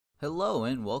Hello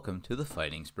and welcome to the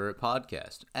Fighting Spirit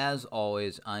Podcast. As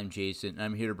always, I'm Jason, and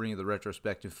I'm here to bring you the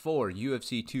retrospective for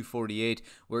UFC 248,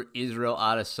 where Israel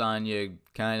Adesanya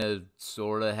kind of,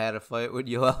 sort of had a fight with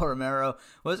Yoel Romero.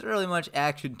 Wasn't really much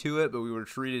action to it, but we were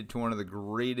treated to one of the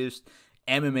greatest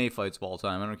MMA fights of all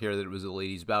time. I don't care that it was a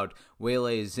ladies' bout.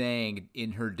 Weili Zhang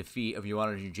in her defeat of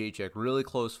Joanna Jędrzejczyk. Really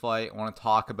close fight. I want to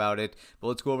talk about it, but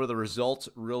let's go over the results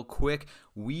real quick.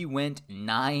 We went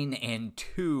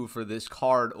 9-2 for this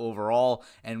card overall,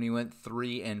 and we went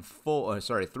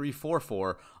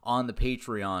 3-4 on the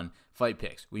Patreon fight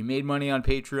picks. We made money on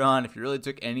Patreon. If you really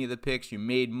took any of the picks, you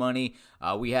made money.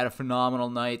 We had a phenomenal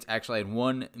night. Actually, I had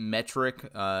one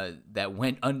metric that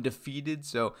went undefeated,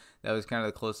 so that was kind of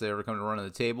the closest I ever come to running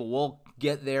the table. We'll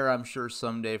get there, I'm sure,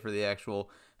 someday for the actual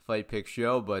fight pick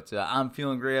show, but I'm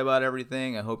feeling great about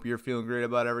everything. I hope you're feeling great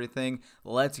about everything.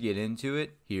 Let's get into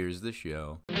it. Here's the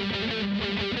show.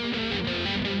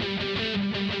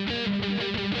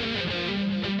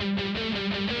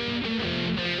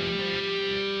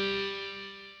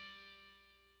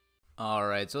 All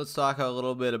right, so let's talk a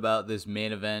little bit about this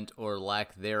main event or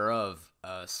lack thereof.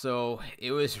 So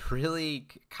it was really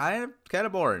kind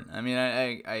of boring. I mean,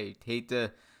 I hate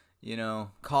to,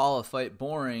 call a fight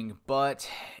boring, but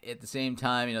at the same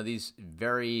time, these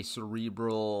very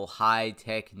cerebral, high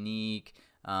technique,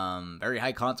 very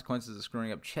high consequences of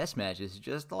screwing up chess matches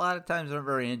just a lot of times aren't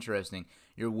very interesting.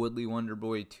 Your Woodley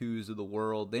Wonderboy 2s of the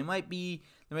world, they might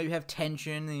have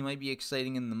tension, they might be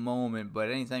exciting in the moment, but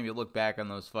anytime you look back on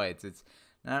those fights, it's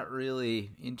not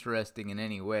really interesting in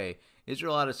any way.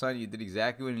 Israel Adesanya did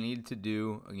exactly what he needed to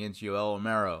do against Yoel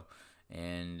Romero,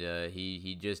 and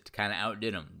he just kind of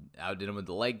outdid him with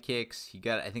the leg kicks. He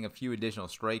got, I think, a few additional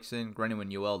strikes in. Granted, when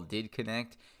Yoel did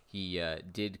connect, he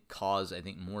did cause, I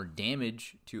think, more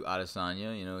damage to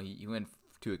Adesanya. He went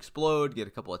to explode, get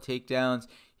a couple of takedowns.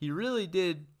 He really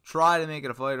did try to make it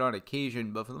a fight on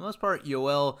occasion, but for the most part,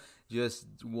 Yoel just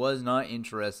was not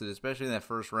interested, especially in that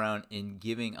first round, in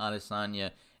giving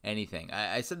Adesanya anything.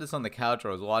 I said this on the couch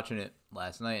where I was watching it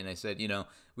last night, and I said,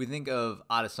 we think of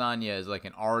Adesanya as like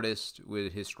an artist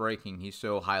with his striking. He's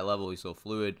so high level, he's so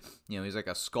fluid. He's like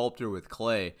a sculptor with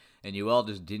clay, and Yoel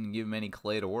just didn't give him any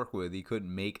clay to work with. He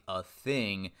couldn't make a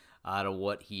thing out of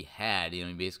what he had. He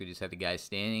basically just had the guy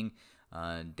standing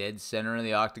dead center of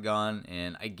the octagon,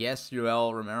 and I guess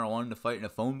Yoel Romero wanted to fight in a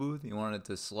phone booth. He wanted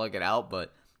to slug it out,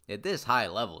 but at this high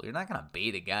level, you're not going to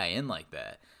bait a guy in like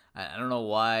that. I don't know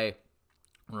why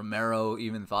Romero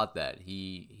even thought that.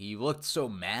 He looked so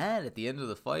mad at the end of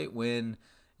the fight when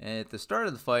at the start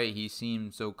of the fight he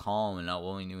seemed so calm and not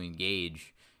willing to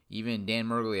engage. Even Dan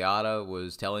Miragliotta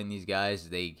was telling these guys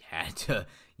they had to,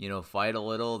 fight a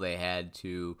little. They had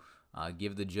to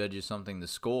give the judges something to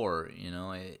score.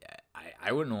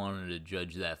 I wouldn't want to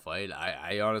judge that fight.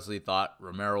 I honestly thought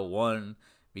Romero won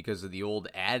because of the old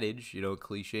adage,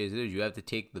 cliche as it is, you have to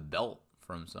take the belt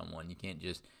from someone. You can't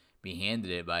just be handed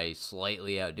it by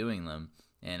slightly outdoing them.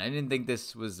 And I didn't think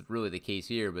this was really the case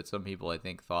here, but some people, I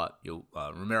think, thought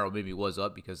Romero maybe was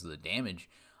up because of the damage.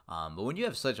 But when you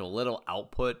have such a little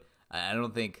output, I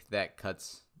don't think that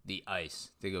cuts the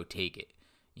ice to go take it.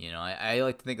 I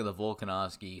like to think of the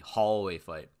Volkanovski Holloway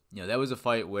fight. That was a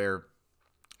fight where,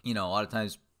 a lot of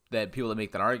times that people that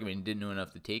make that argument didn't know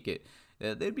enough to take it.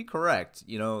 They'd be correct.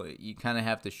 You kind of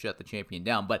have to shut the champion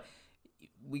down. But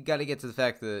we got to get to the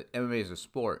fact that MMA is a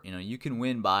sport. You can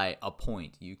win by a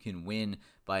point. You can win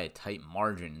by a tight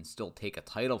margin and still take a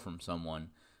title from someone.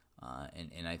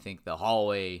 And I think the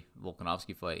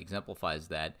Holloway-Volkanovski fight exemplifies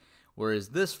that. Whereas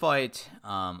this fight,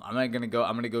 I'm going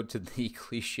to go to the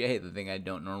cliche, the thing I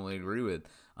don't normally agree with.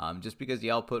 Just because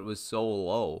the output was so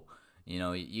low.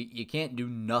 You can't do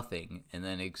nothing and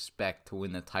then expect to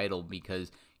win the title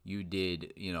because you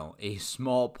did, a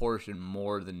small portion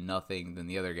more than nothing than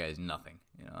the other guy's nothing.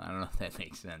 I don't know if that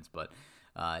makes sense, but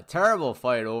terrible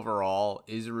fight overall.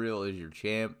 Israel is your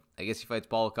champ. I guess he fights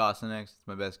Paulo Costa next. That's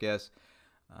my best guess.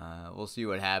 We'll see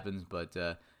what happens, but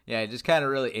yeah, just kind of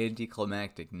really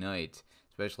anticlimactic night,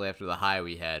 especially after the high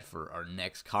we had for our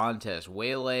next contest.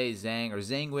 Weili Zhang, or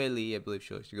Zhang Weili, I believe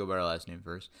she likes to go by her last name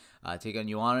first, take on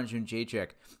Joanna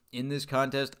Jędrzejczyk. In this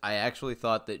contest, I actually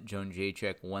thought that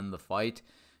Jędrzejczyk won the fight.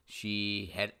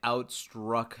 She had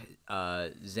outstruck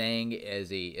Zhang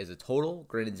as a total.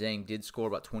 Granted, Zhang did score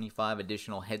about 25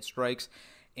 additional head strikes,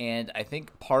 and I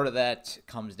think part of that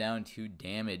comes down to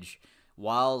damage.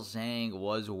 While Zhang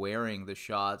was wearing the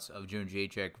shots of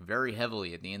Jędrzejczyk very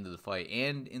heavily at the end of the fight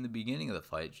and in the beginning of the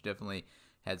fight, she definitely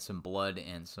had some blood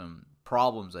and some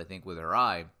problems, I think, with her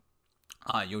eye.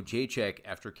 Jędrzejczyk,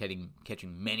 after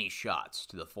catching many shots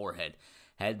to the forehead,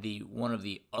 had one of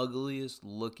the ugliest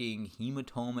looking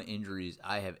hematoma injuries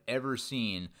I have ever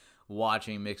seen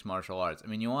watching mixed martial arts. I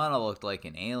mean, Joanna looked like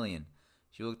an alien.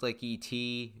 She looked like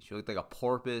E.T. She looked like a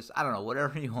porpoise. I don't know,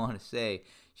 whatever you want to say.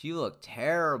 She looked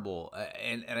terrible.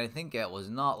 And I think that was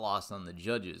not lost on the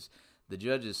judges. The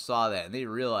judges saw that, and they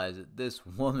realized that this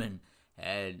woman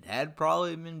had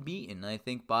probably been beaten, I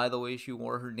think, by the way she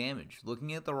wore her damage.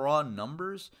 Looking at the raw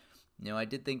numbers, I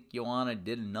did think Joanna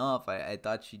did enough. I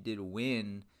thought she did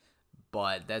win,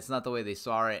 but that's not the way they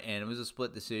saw it, and it was a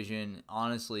split decision.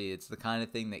 Honestly, it's the kind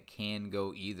of thing that can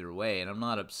go either way, and I'm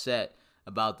not upset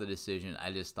about the decision.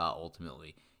 I just thought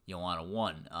ultimately Joanna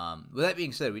won. With that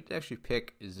being said, we did actually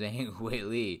pick Zhang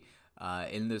Weili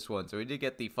in this one, so we did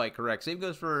get the fight correct. Same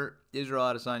goes for Israel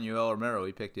Adesanya, Romero.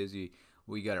 We picked Izzy.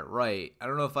 We got it right. I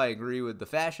don't know if I agree with the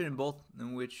fashion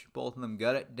in which both of them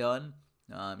got it done.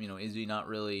 Izzy not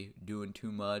really doing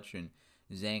too much, and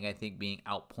Zhang, I think, being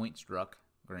out point struck.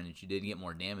 Granted, she did get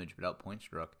more damage, but out point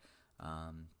struck.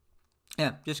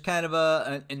 Just kind of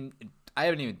and I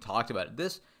haven't even talked about it.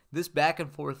 This back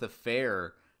and forth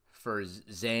affair for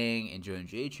Zhang and Joan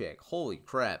Jacek. Holy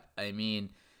crap! I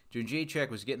mean, Joan Jacek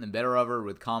was getting the better of her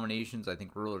with combinations, I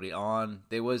think, early on.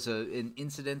 There was an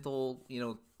incidental,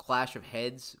 clash of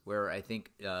heads where I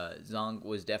think Zhang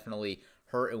was definitely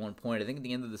hurt at one point. I think at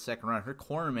the end of the second round, her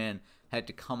cornerman had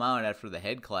to come out after the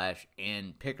head clash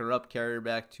and pick her up, carry her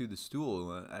back to the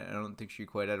stool. I don't think she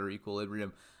quite had her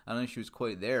equilibrium. I don't think she was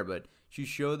quite there, but she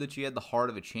showed that she had the heart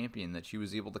of a champion, that she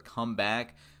was able to come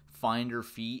back, find her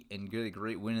feet, and get a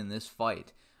great win in this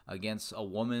fight against a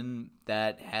woman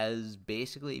that has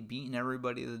basically beaten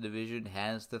everybody in the division,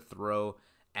 has to throw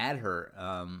at her.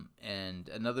 And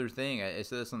another thing, I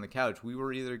said this on the couch, we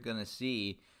were either going to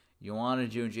see Joanna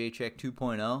Jędrzejczyk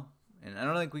 2.0, and I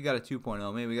don't think we got a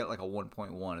 2.0. Maybe we got like a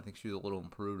 1.1. I think she was a little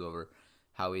improved over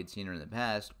how we had seen her in the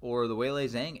past, or the Weili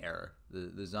Zhang era,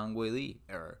 the Zhang Weili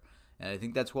era. And I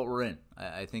think that's what we're in.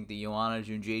 I think the Joanna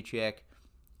Jędrzejczyk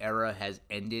era has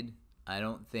ended. I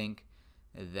don't think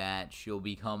that she'll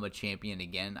become a champion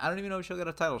again. I don't even know if she'll get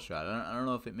a title shot. I don't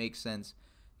know if it makes sense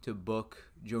to book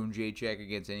Joan Jędrzejczyk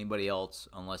against anybody else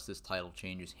unless this title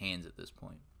changes hands at this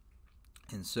point.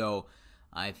 And so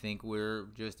I think we're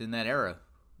just in that era.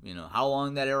 How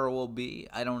long that era will be,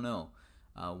 I don't know.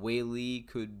 Weili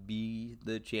could be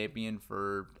the champion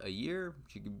for a year.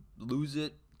 She could lose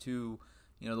it to,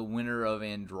 the winner of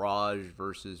Andrade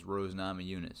versus Rose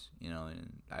Namajunas.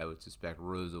 And I would suspect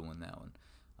Rose will win that one.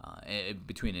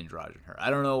 Between Andrade and her. I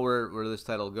don't know where this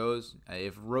title goes.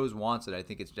 If Rose wants it, I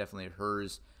think it's definitely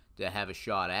hers to have a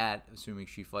shot at, assuming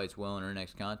she fights well in her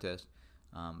next contest.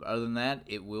 But other than that,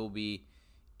 it will be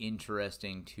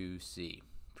interesting to see,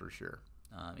 for sure.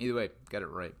 Either way, got it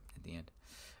right at the end.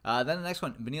 Then the next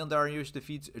one, Beneil Dariush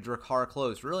defeats Drakkar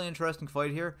Klose. Really interesting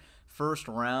fight here. First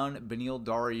round, Beneil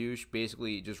Dariush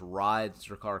basically just rides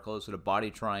Drakkar Klose with a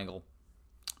body triangle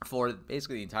for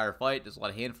basically the entire fight. There's a lot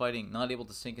of hand fighting, not able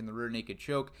to sink in the rear naked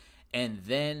choke. And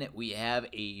then we have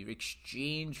a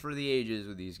exchange for the ages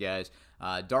with these guys.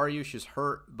 Dariush is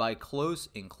hurt by Klose,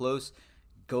 and Klose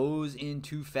goes in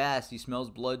too fast. He smells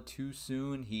blood too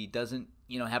soon. He doesn't,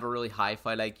 have a really high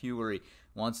fight IQ where he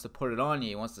wants to put it on you.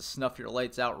 He wants to snuff your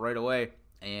lights out right away,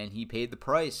 and he paid the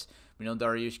price.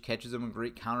 Dariush catches him in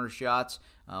great counter shots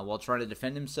while trying to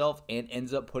defend himself and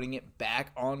ends up putting it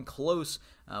back on Klose,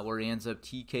 where he ends up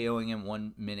TKOing him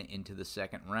 1 minute into the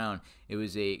second round. It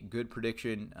was a good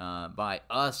prediction by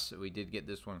us. We did get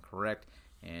this one correct,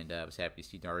 and I was happy to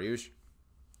see Dariush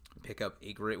pick up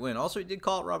a great win. Also, he did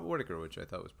call it Robert Whittaker, which I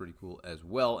thought was pretty cool as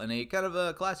well, in a kind of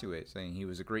a classy way, saying he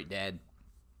was a great dad,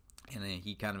 and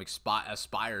he kind of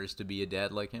aspires to be a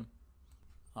dad like him.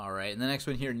 All right, and the next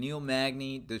one here, Neil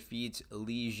Magny defeats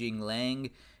Li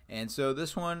Jingliang. And so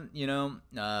this one,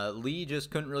 Li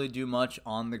just couldn't really do much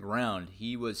on the ground.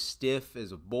 He was stiff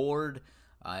as a board.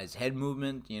 His head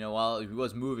movement, while he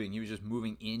was moving, he was just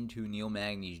moving into Neil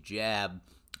Magny's jab.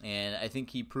 And I think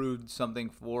he proved something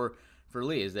for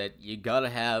Li, is that you got to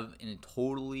have a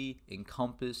totally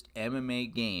encompassed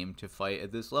MMA game to fight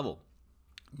at this level.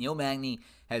 Neil Magny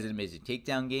has an amazing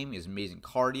takedown game. He has amazing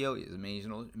cardio. He has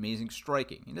amazing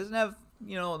striking. He doesn't have,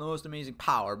 the most amazing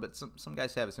power, but some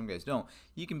guys have it, some guys don't.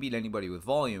 You can beat anybody with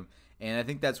volume, and I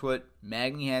think that's what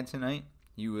Magny had tonight.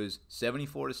 He was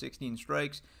 74-16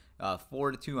 strikes,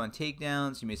 4-2 on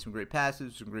takedowns. He made some great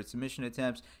passes, some great submission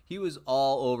attempts. He was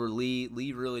all over Li.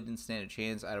 Li really didn't stand a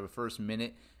chance out of a first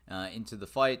minute into the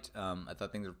fight. I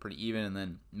thought things were pretty even, and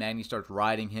then Magny starts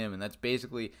riding him, and that's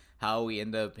basically how we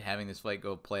end up having this fight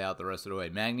play out the rest of the way.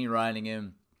 Magny riding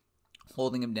him,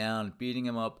 holding him down, beating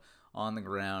him up on the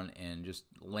ground, and just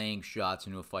laying shots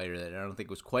into a fighter that I don't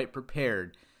think was quite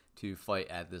prepared to fight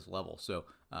at this level. So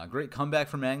great comeback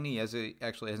for Magny. He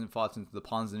actually hasn't fought since the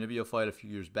Ponzinibbio fight a few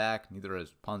years back. Neither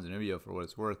has Ponzinibbio, for what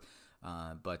it's worth.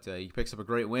 But he picks up a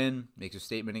great win, makes a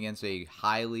statement against a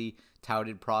highly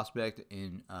touted prospect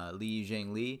in Li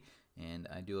Zhengli. And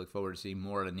I do look forward to seeing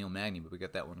more out of Neil Magny, but we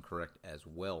got that one correct as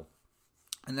well.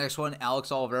 And the next one,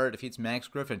 Alex Oliveira defeats Max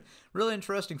Griffin. Really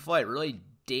interesting fight, really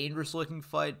dangerous-looking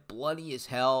fight, bloody as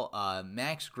hell.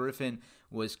 Max Griffin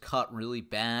was cut really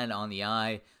bad on the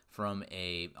eye from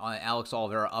a Alex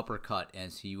Oliveira uppercut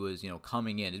as he was,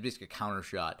 coming in. It's basically a counter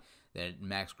shot that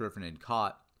Max Griffin had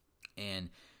caught. And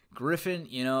Griffin,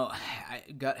 I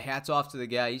got hats off to the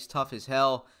guy. He's tough as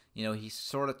hell. He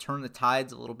sort of turned the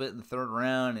tides a little bit in the third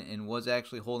round and was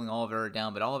actually holding Oliveira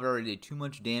down, but Oliveira did too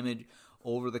much damage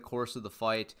over the course of the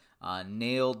fight.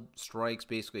 Nailed strikes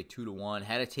basically 2-1,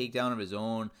 had a takedown of his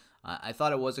own. I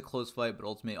thought it was a close fight, but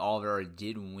ultimately Oliveira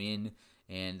did win,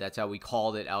 and that's how we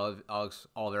called it. Alex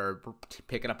Oliveira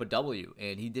picking up a W,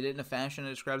 and he did it in a fashion I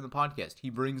described in the podcast. He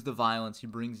brings the violence, he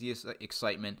brings the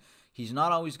excitement. He's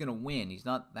not always going to win. He's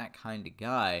not that kind of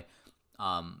guy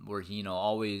where he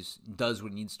always does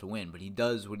what he needs to win, but he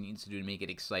does what he needs to do to make it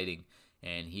exciting,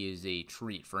 and he is a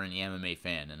treat for any MMA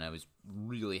fan, and I was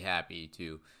really happy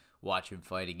to watch him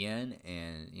fight again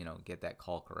and, get that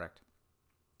call correct.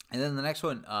 And then the next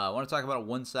one, I want to talk about a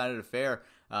one-sided affair.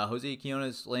 Jose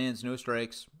Quinones lands no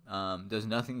strikes, does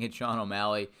nothing against Sean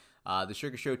O'Malley. The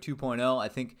Sugar Show 2.0, I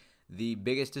think the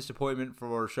biggest disappointment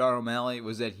for Sean O'Malley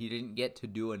was that he didn't get to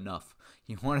do enough.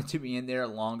 He wanted to be in there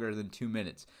longer than 2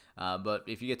 minutes. But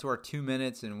if you get to our 2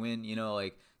 minutes and win,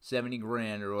 like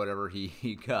 $70,000 or whatever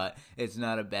he got, it's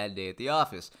not a bad day at the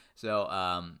office. So,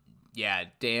 yeah,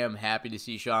 damn happy to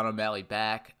see Sean O'Malley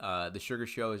back. The Sugar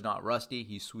Show is not rusty.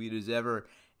 He's sweet as ever,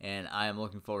 and I am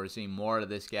looking forward to seeing more of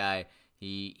this guy.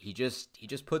 He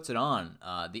just puts it on.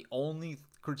 The only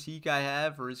critique I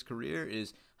have for his career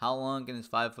is how long can his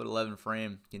 5'11"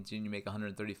 frame continue to make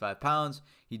 135 pounds?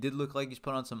 He did look like he's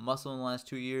put on some muscle in the last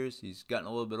 2 years. He's gotten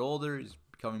a little bit older. He's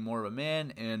becoming more of a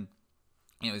man, and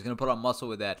he's going to put on muscle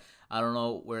with that. I don't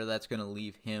know where that's going to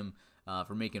leave him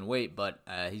for making weight, but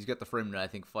he's got the frame to, I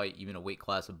think, fight even a weight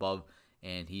class above,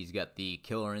 and he's got the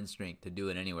killer instinct to do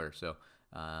it anywhere. So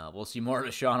we'll see more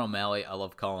of Sean O'Malley. I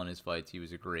love calling his fights. He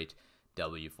was a great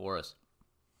W for us.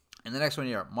 And the next one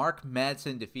here, Mark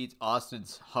Madsen defeats Austin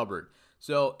Hubbard.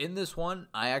 So in this one,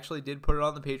 I actually did put it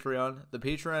on the Patreon. The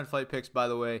Patreon fight picks, by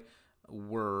the way,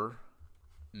 were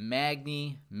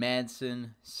Magny,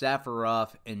 Madsen,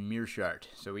 Safarov, and Mearshart.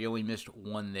 So we only missed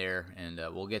one there, and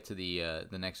we'll get to the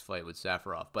next fight with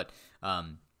Safarov. But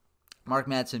Mark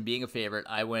Madsen being a favorite,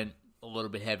 I went a little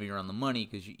bit heavier on the money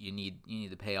because you need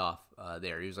the payoff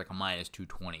there. He was like a minus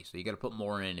 220, so you got to put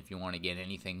more in if you want to get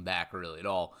anything back really at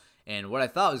all. And what I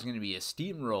thought was going to be a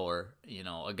steamroller,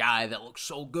 a guy that looked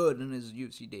so good in his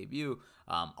UFC debut,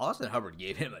 Austin Hubbard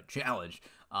gave him a challenge.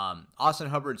 Austin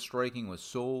Hubbard's striking was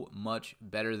so much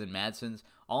better than Madsen's.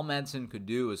 All Madsen could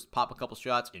do was pop a couple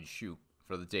shots and shoot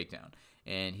for the takedown.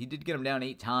 And he did get him down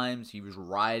 8 times. He was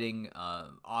riding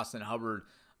Austin Hubbard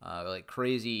like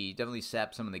crazy. He definitely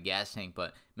sapped some of the gas tank,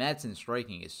 but Madsen's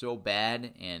striking is so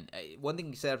bad. And one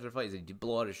thing he said after the fight is he did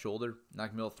blow out his shoulder,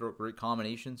 knocked him out, throw great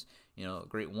combinations,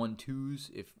 great 1-2s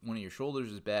if one of your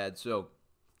shoulders is bad. So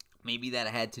maybe that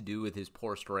had to do with his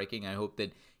poor striking. I hope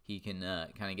that he can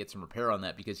kind of get some repair on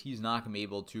that, because he's not going to be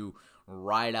able to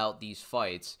ride out these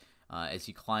fights as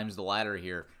he climbs the ladder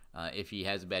here if he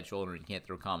has a bad shoulder and can't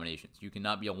throw combinations. You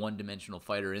cannot be a one-dimensional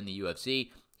fighter in the UFC.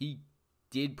 He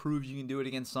did prove you can do it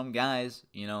against some guys,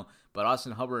 but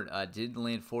Austin Hubbard did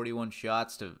land 41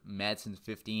 shots to Madsen's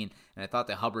 15, and I thought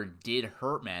that Hubbard did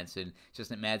hurt Madsen, just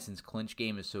that Madsen's clinch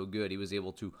game is so good, he was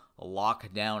able to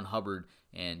lock down Hubbard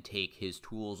and take his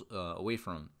tools away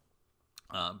from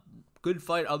him. Good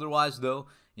fight otherwise, though.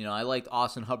 I liked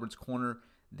Austin Hubbard's corner.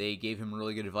 They gave him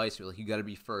really good advice. They're like, you got to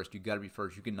be first. You got to be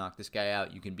first. You can knock this guy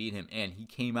out. You can beat him. And he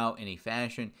came out in a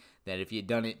fashion that if he had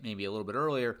done it maybe a little bit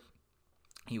earlier,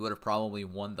 he would have probably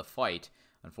won the fight.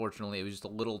 Unfortunately, it was just a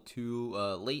little too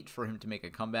late for him to make a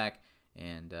comeback,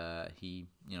 and he,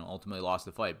 ultimately lost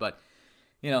the fight. But,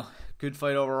 good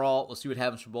fight overall. We'll see what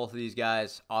happens for both of these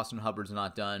guys. Austin Hubbard's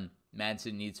not done.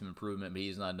 Madsen needs some improvement, but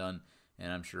he's not done,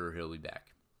 and I'm sure he'll be back.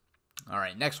 All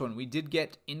right, next one. We did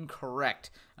get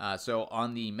incorrect. So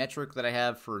on the metric that I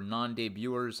have for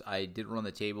non-debuters, I did run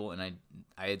the table, and I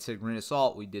had said grain of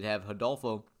salt. We did have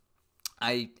Rodolfo.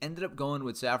 I ended up going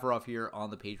with Safarov here on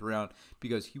the Patreon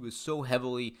because he was so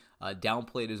heavily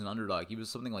downplayed as an underdog. He was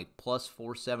something like plus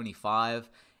 475,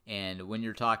 and when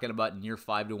you're talking about near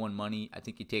 5-1 money, I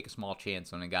think you take a small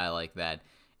chance on a guy like that.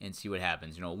 and see what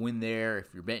happens. You know, win there,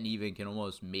 if you're betting even, can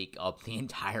almost make up the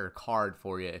entire card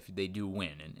for you if they do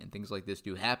win, and things like this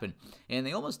do happen, and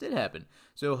they almost did happen.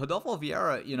 So Rodolfo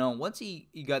Vieira, you know, once he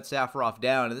got Safarov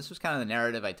down, and this was kind of the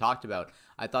narrative I talked about,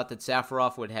 I thought that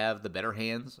Safarov would have the better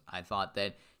hands. I thought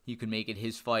that he could make it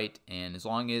his fight, and as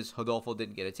long as Rodolfo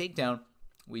didn't get a takedown,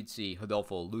 we'd see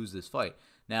Rodolfo lose this fight.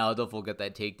 Now Rodolfo got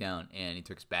that takedown, and he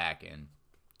took his back, and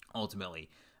ultimately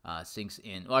sinks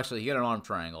in. Well, actually, he got an arm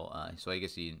triangle, so I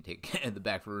guess he didn't take the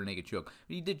back for a naked choke.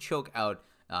 But he did choke out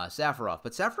Safarov.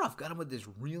 But Safarov got him with this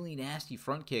really nasty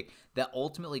front kick that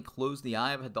ultimately closed the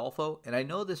eye of Rodolfo. And I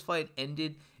know this fight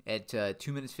ended at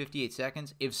 2 minutes 58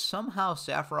 seconds. If somehow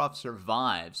Safarov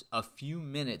survives a few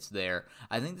minutes there,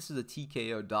 I think this is a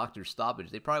TKO doctor stoppage.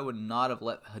 They probably would not have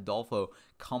let Rodolfo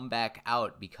come back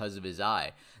out because of his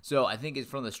eye. So I think it's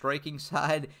from the striking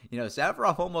side, you know,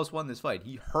 Safarov almost won this fight.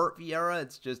 He hurt Vieira.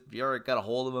 It's just Vieira got a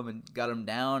hold of him and got him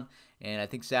down. And I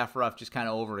think Safarov just kind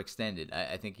of overextended.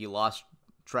 I think he lost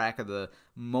track of the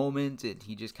moment, and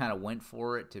he just kind of went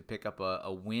for it to pick up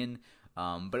a win.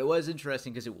 But it was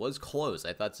interesting because it was close.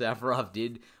 I thought Safarov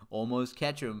did almost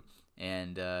catch him,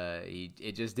 and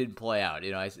it just didn't play out.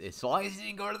 You know, as long as he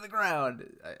didn't go to the ground,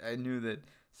 I knew that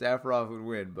Safarov would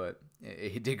win, but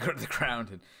he did go to the ground,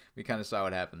 and we kind of saw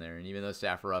what happened there. And even though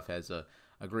Safarov has a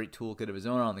great toolkit of his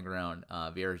own on the ground,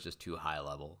 Vieira's just too high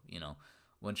level. You know,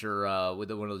 once you're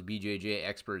with one of those BJJ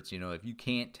experts, you know, if you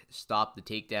can't stop the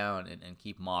takedown and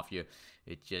keep him off you,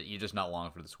 you're just not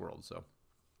long for this world. So,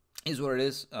 is what it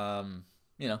is.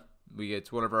 You know,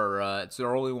 it's one of our it's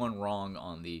our only one wrong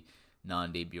on the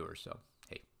non-debuter. So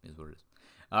hey, is what it is.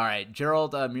 All right,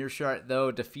 Gerald Meerschaert, though,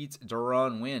 defeats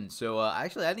Deron Winn. So,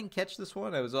 actually, I didn't catch this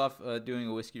one. I was off doing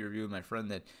a whiskey review with my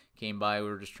friend that came by. We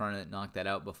were just trying to knock that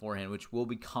out beforehand, which will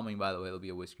be coming, by the way. There'll be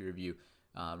a whiskey review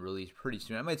released pretty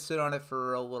soon. I might sit on it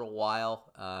for a little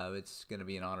while. It's going to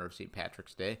be in honor of St.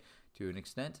 Patrick's Day to an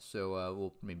extent, so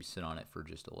we'll maybe sit on it for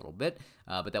just a little bit.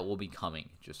 But that will be coming,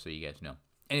 just so you guys know.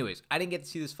 Anyways, I didn't get to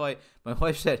see this fight. My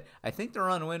wife said, I think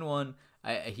Deron Winn won.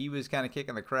 He was kind of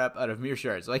kicking the crap out of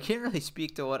Meerschaert, so I can't really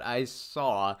speak to what I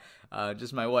saw,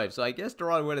 just my wife. So I guess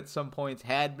Deron Winn at some points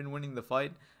had been winning the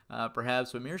fight,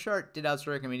 perhaps, but Meerschaert did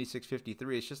outstrike him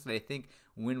 86-53. It's just that I think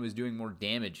Winn was doing more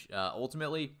damage.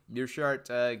 Ultimately,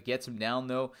 Meerschaert gets him down,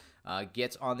 though,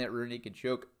 gets on that rear naked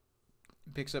choke,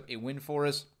 picks up a win for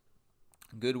us.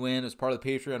 Good win. It was part of the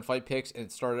Patreon fight picks, and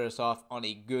it started us off on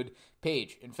a good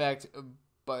page. In fact,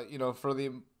 but for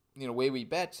the way we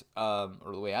bet, or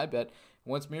the way I bet,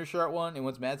 once Meerschaert won and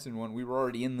once Madsen won, we were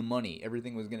already in the money.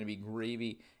 Everything was going to be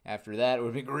gravy after that. It would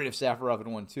have been great if Safarov had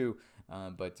won too,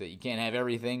 but you can't have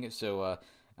everything. So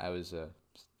I was,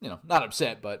 not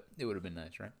upset, but it would have been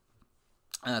nice,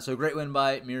 right? So great win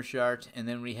by Meerschaert, and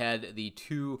then we had the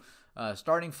two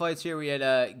starting fights here. We had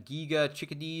Giga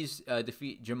Chikadze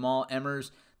defeat Jamal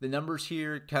Emmers. The numbers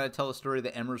here kind of tell the story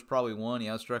that Emmers probably won. He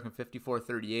outstruck him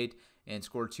 54-38 and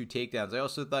scored 2 takedowns. I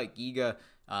also thought Giga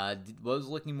was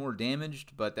looking more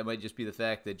damaged, but that might just be the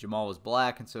fact that Jamal was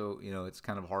black, and so it's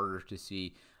kind of harder to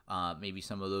see maybe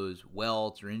some of those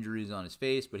welts or injuries on his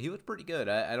face, but he looked pretty good.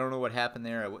 I don't know what happened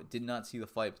there. I did not see the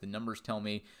fight, but the numbers tell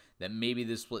me that maybe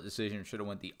this split decision should have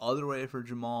went the other way for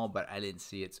Jamal, but I didn't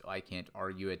see it, so I can't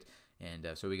argue it, and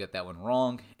so we got that one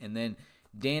wrong. And then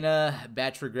Dana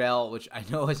Batragal, which I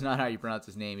know is not how you pronounce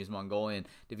his name, he's Mongolian,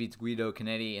 defeats Guido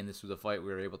Canetti, and this was a fight we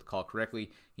were able to call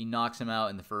correctly. He knocks him out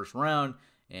in the first round,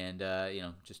 and,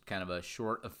 just kind of a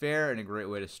short affair and a great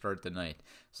way to start the night.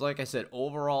 So like I said,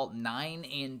 overall,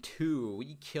 9-2.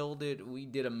 We killed it. We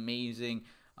did amazing.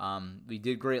 We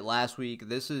did great last week.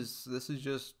 This is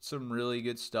just some really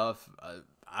good stuff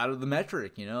out of the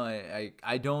metric.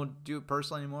 I don't do it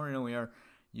personally anymore. We are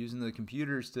using the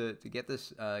computers to get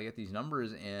these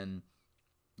numbers, and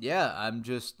yeah, I'm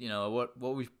just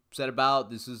what we said about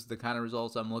this is the kind of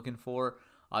results I'm looking for.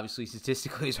 Obviously,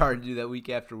 statistically, it's hard to do that week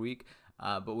after week,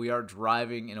 but we are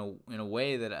driving in a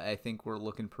way that I think we're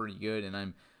looking pretty good,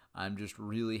 and I'm just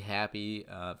really happy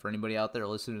for anybody out there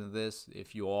listening to this.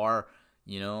 If you are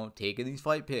taking these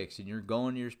fight picks and you're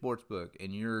going to your sports book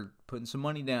and you're putting some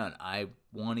money down, I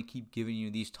want to keep giving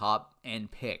you these top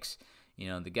end picks.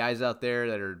 The guys out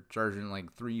there that are charging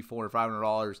like $300, $400,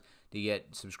 $500 to get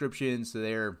subscriptions to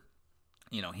their,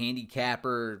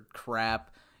 handicapper crap,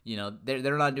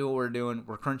 they're not doing what we're doing.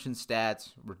 We're crunching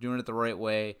stats. We're doing it the right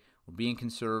way. We're being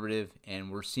conservative, and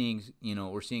we're seeing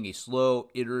a slow,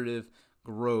 iterative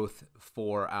growth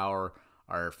for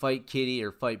our fight kitty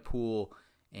or fight pool.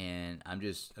 And I'm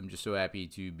just so happy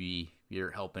to be here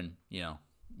helping,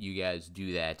 you guys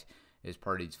do that as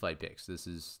part of these fight picks. This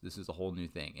is a whole new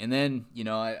thing. And then,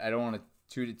 I don't want to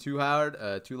toot it too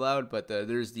loud, but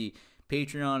there's the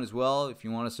Patreon as well. If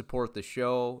you want to support the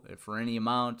show for any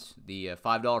amount, the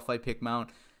 $5 fight pick amount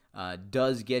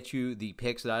does get you the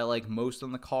picks that I like most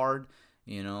on the card.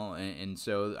 And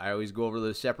so I always go over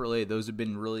those separately. Those have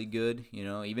been really good.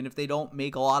 Even if they don't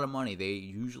make a lot of money, they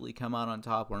usually come out on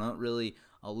top. We're not really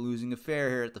losing a fare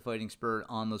here at the Fighting Spirit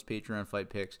on those Patreon fight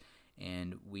picks,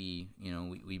 and we've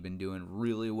been doing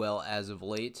really well as of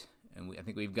late. And I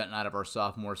think we've gotten out of our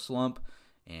sophomore slump,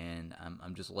 and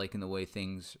I'm just liking the way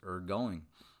things are going.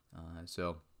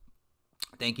 So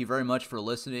thank you very much for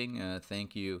listening.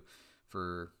 Thank you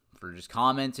for just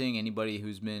commenting. Anybody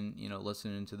who's been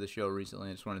listening to the show recently,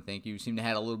 I just want to thank you. You seem to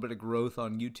have a little bit of growth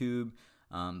on YouTube.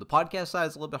 The podcast side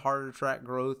is a little bit harder to track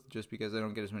growth just because I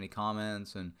don't get as many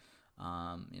comments, and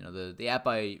the app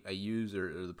I use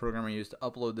or the program I use to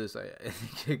upload this, I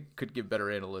think it could give better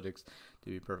analytics, to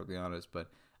be perfectly honest. But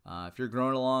if you're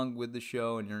growing along with the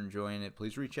show and you're enjoying it,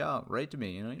 please reach out. Write to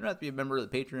me. You don't have to be a member of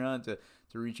the Patreon to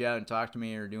reach out and talk to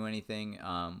me or do anything.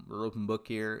 We're open book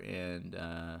here, and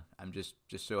I'm just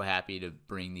so happy to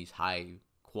bring these high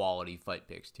quality fight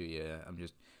picks to you.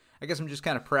 I guess I'm just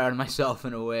kind of proud of myself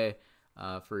in a way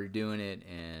for doing it,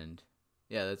 and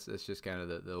yeah, that's just kind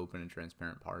of the open and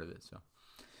transparent part of it. So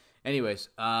anyways,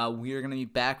 we are going to be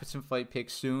back with some fight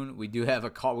picks soon. We do have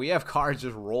we have cards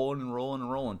just rolling and rolling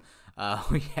and rolling.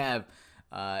 We have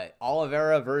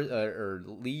Oliveira or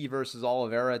Lee versus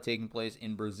Oliveira taking place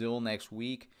in Brazil next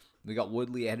week. We got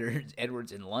Woodley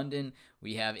Edwards in London.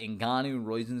 We have Ngannou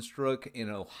Rosenstruck in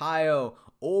Ohio.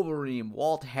 Overeem,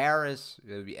 Walt Harris,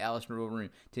 it would be Alistair Overeem,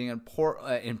 taking on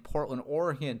in Portland,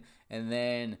 Oregon. And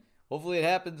then hopefully it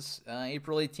happens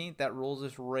April 18th. That rolls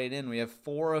us right in. We have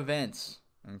 4 events.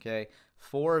 Okay,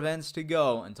 4 events to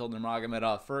go until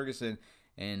Nurmagomedov Ferguson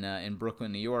in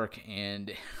Brooklyn, New York,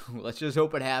 and let's just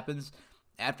hope it happens.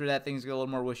 After that, things get a little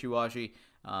more wishy-washy.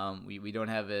 We don't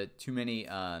have too many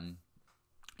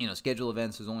scheduled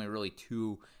events. There's only really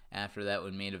 2 after that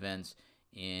with main events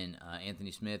in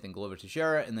Anthony Smith and Glover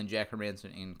Teixeira, and then Jack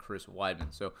Hermanson and Chris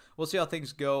Weidman. So we'll see how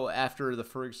things go after the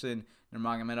Ferguson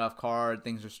Nurmagomedov card.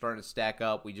 Things are starting to stack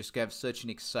up. We just have such an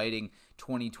exciting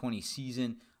 2020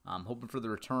 season. I'm hoping for the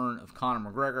return of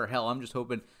Conor McGregor. Hell, I'm just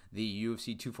hoping the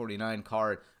UFC 249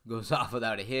 card goes off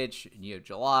without a hitch. And you have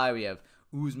July. We have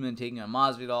Usman taking on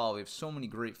Masvidal. We have so many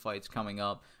great fights coming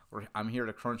up. I'm here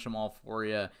to crunch them all for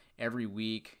you every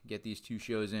week, get these 2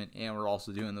 shows in, and we're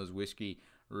also doing those whiskey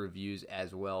reviews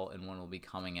as well, and one will be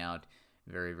coming out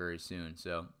very, very soon.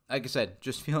 So, like I said,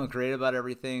 just feeling great about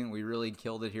everything. We really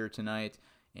killed it here tonight.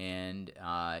 And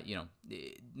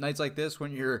nights like this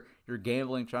when you're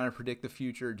gambling, trying to predict the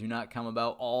future, do not come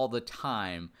about all the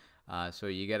time. So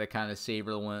you got to kind of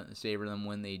savor them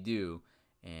when they do,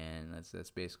 and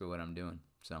that's basically what I'm doing.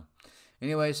 So,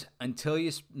 anyways, until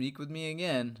you speak with me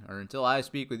again, or until I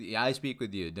speak with you,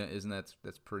 Isn't that's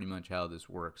pretty much how this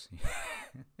works?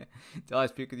 Until I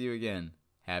speak with you again,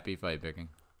 happy fight picking.